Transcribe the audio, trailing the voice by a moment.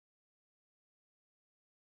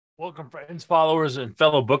Welcome, friends, followers, and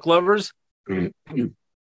fellow book lovers. I'm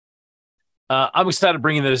excited to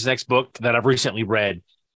bring you this next book that I've recently read,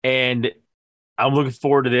 and I'm looking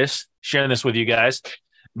forward to sharing this with you guys.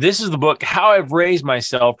 This is the book, How I've Raised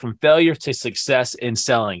Myself from Failure to Success in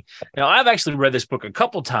Selling. Now, I've actually read this book a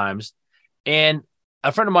couple times, and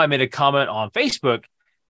a friend of mine made a comment on Facebook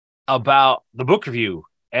about the book review,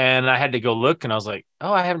 and I had to go look, and I was like,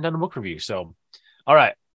 oh, I haven't done a book review. So, all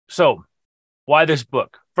right. So, why this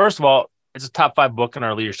book? First of all, it's a top 5 book in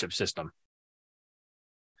our leadership system.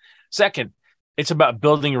 Second, it's about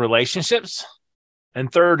building relationships. And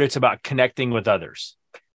third, it's about connecting with others.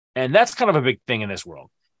 And that's kind of a big thing in this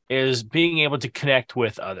world, is being able to connect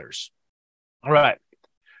with others. All right.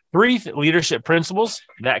 3 leadership principles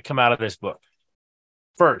that come out of this book.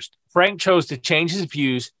 First, Frank chose to change his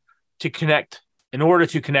views to connect in order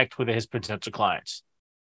to connect with his potential clients.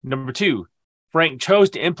 Number 2, Frank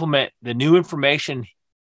chose to implement the new information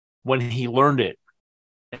when he learned it.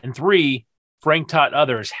 And 3, Frank taught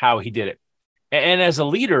others how he did it. And as a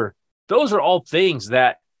leader, those are all things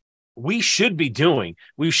that we should be doing.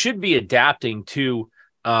 We should be adapting to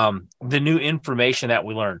the new information that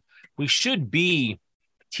we learn. We should be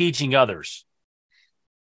teaching others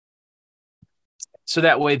so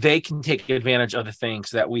that way they can take advantage of the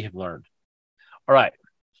things that we have learned. All right.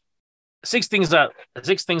 6 things that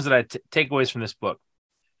I take away from this book.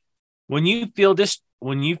 When you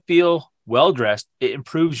feel well-dressed, it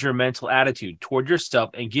improves your mental attitude toward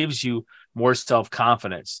yourself and gives you more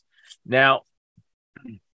self-confidence. Now,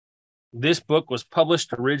 this book was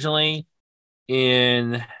published originally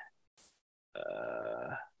in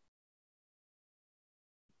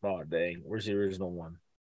where's the original one?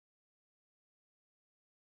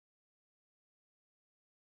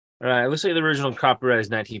 All right, let's say the original copyright is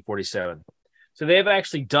 1947. So they've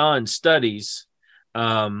actually done studies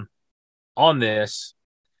on this,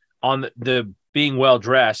 on the being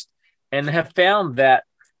well-dressed, and have found that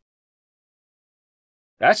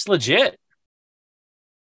that's legit.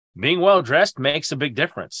 Being well-dressed makes a big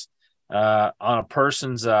difference on a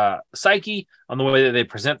person's psyche, on the way that they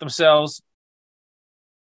present themselves.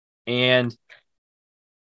 And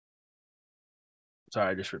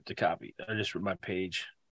sorry, I just ripped the copy. I just ripped my page.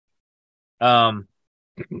 And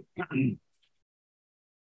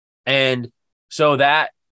so that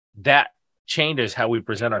changes how we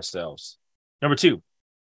present ourselves. Number 2,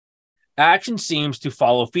 action seems to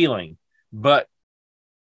follow feeling, but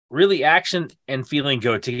really action and feeling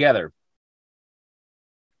go together.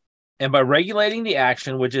 And by regulating the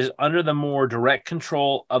action, which is under the more direct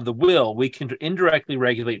control of the will, we can indirectly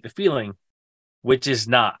regulate the feeling, which is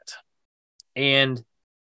not. And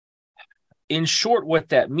in short, what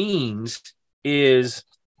that means is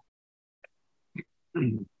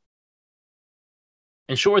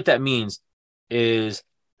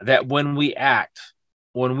that when we act,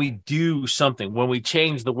 when we do something, when we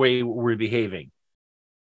change the way we're behaving,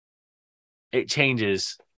 it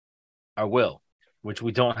changes our will, which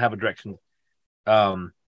we don't have a direction,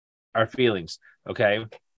 our feelings, okay?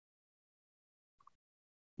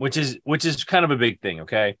 Which is kind of a big thing,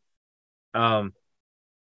 okay? I've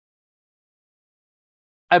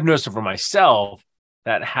noticed it for myself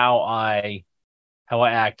that how I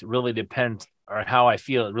act really depends, or how I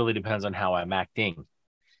feel, it really depends on how I'm acting.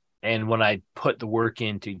 And when I put the work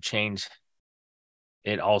in to change,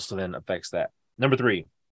 it also then affects that. Number 3,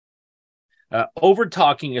 over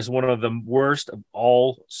talking is one of the worst of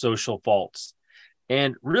all social faults.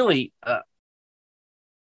 And really,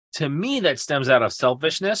 to me, that stems out of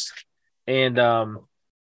selfishness. And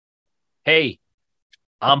hey,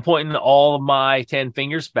 I'm pointing all of my 10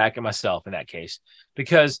 fingers back at myself in that case,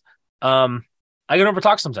 because I can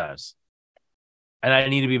overtalk sometimes, and I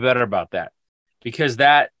need to be better about that, because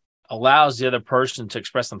that allows the other person to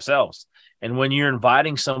express themselves. And when you're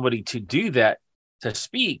inviting somebody to do that, to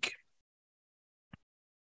speak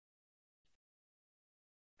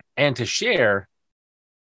and to share,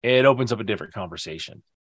 it opens up a different conversation,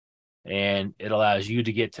 and it allows you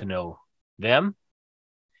to get to know them,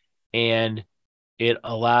 and it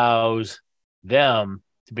allows them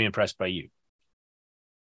to be impressed by you.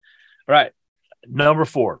 All right. Number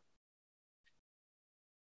 4.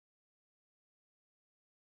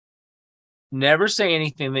 Never say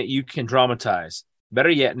anything that you can dramatize.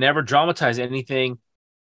 Better yet, never dramatize anything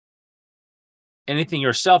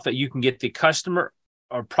yourself that you can get the customer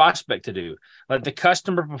or prospect to do. Let the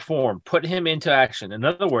customer perform. Put him into action. In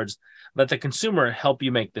other words, let the consumer help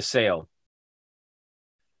you make the sale.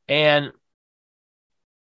 And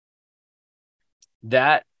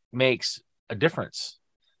that makes a difference.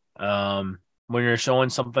 When you're showing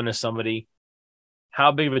something to somebody,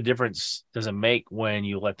 how big of a difference does it make when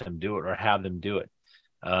you let them do it or have them do it?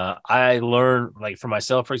 I learn, like for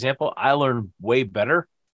myself, for example, I learn way better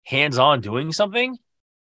hands-on doing something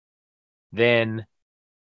than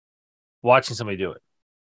watching somebody do it.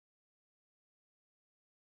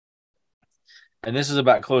 And this is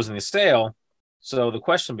about closing the sale. So the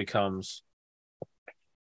question becomes,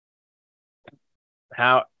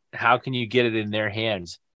 how can you get it in their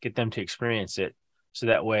hands, get them to experience it, so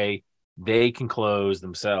that way they can close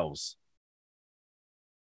themselves?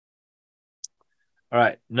 All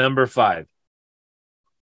right, number 5.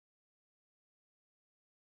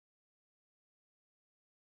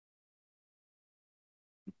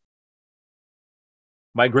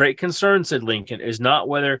 My great concern, said Lincoln, is not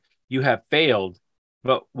whether you have failed,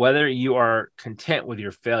 but whether you are content with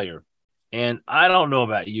your failure. And I don't know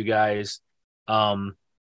about you guys,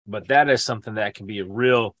 but that is something that can be a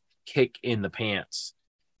real kick in the pants,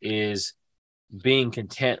 is being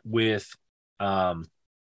content with a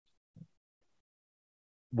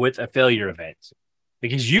failure event.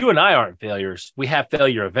 Because you and I aren't failures. We have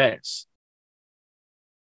failure events.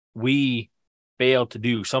 We fail to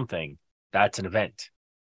do something. That's an event,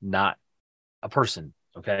 not a person.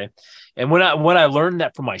 Okay. And when I learned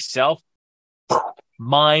that for myself,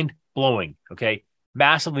 mind blowing. Okay.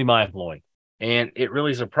 Massively mind blowing. And it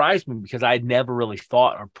really surprised me because I'd never really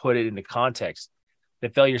thought or put it into context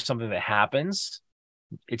that failure is something that happens.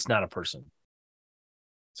 It's not a person.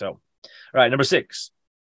 So, all right. Number 6,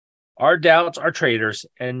 our doubts are traitors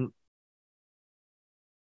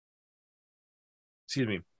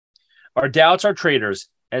our doubts are traitors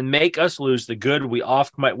and make us lose the good we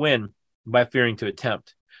often might win by fearing to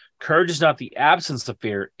attempt. Courage is not the absence of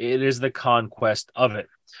fear. It is the conquest of it.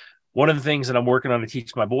 One of the things that I'm working on to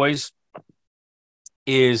teach my boys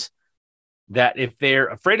is that if they're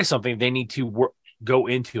afraid of something, they need to go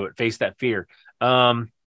into it, face that fear. I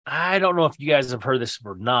don't know if you guys have heard this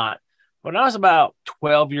or not. When I was about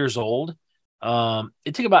 12 years old,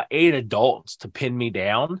 it took about 8 adults to pin me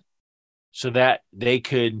down so that they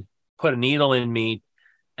could put a needle in me.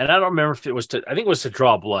 And I don't remember if it was I think it was to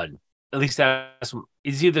draw blood. At least it's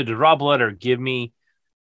either to draw blood or give me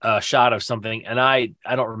a shot of something. And I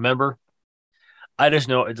don't remember. I just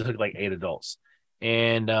know it took like 8 adults.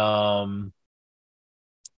 And I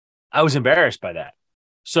was embarrassed by that.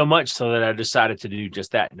 So much so that I decided to do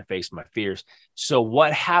just that and to face my fears. So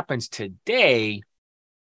what happens today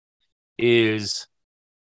is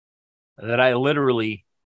that I literally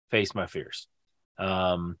face my fears.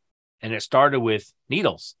 And it started with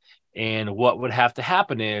needles. And what would have to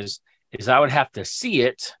happen is I would have to see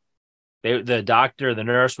it. The doctor, the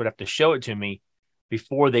nurse would have to show it to me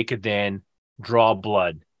before they could then draw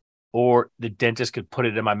blood, or the dentist could put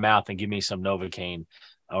it in my mouth and give me some Novocaine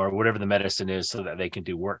or whatever the medicine is so that they can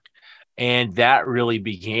do work. And that really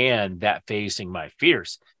began that facing my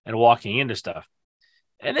fears and walking into stuff.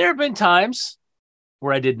 And there have been times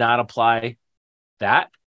where I did not apply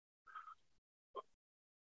that.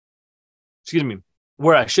 Excuse me,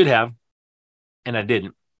 where I should have, and I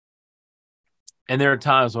didn't. And there are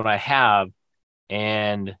times when I have,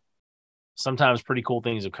 and sometimes pretty cool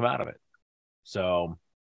things have come out of it. So,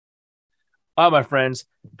 my friends,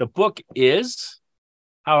 the book is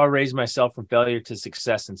How I Raised Myself from Failure to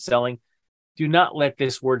Success in Selling. Do not let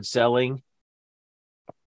this word selling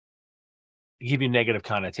give you negative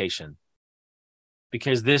connotation,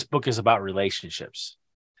 because this book is about relationships.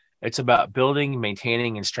 It's about building,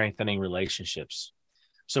 maintaining, and strengthening relationships.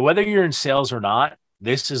 So whether you're in sales or not,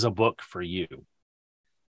 this is a book for you.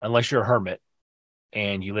 Unless you're a hermit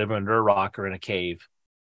and you live under a rock or in a cave,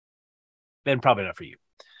 then probably not for you.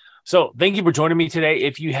 So thank you for joining me today.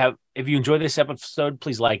 If you enjoyed this episode,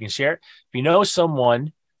 please like and share it.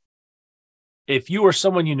 If you or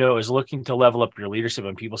someone you know is looking to level up your leadership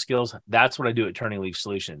and people skills, that's what I do at Turning Leaf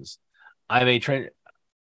Solutions. I'm a trainer.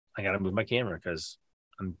 I got to move my camera because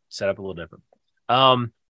I'm set up a little different.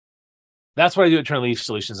 That's what I do at Turning Leaf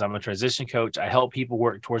Solutions. I'm a transition coach. I help people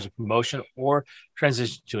work towards a promotion or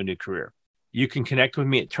transition to a new career. You can connect with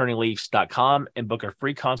me at turningleafs.com and book a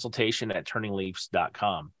free consultation at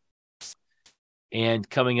turningleafs.com. And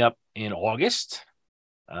coming up in August,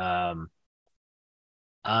 I'm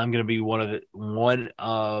going to be one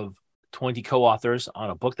of 20 co-authors on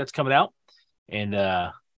a book that's coming out, and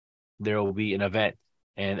there will be an event,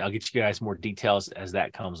 and I'll get you guys more details as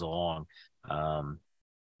that comes along.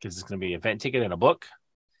 Because it's going to be an event ticket and a book,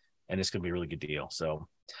 and it's going to be a really good deal. So, all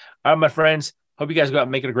right, my friends, hope you guys go out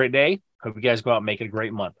and make it a great day. Hope you guys go out and make it a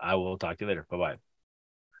great month. I will talk to you later. Bye-bye.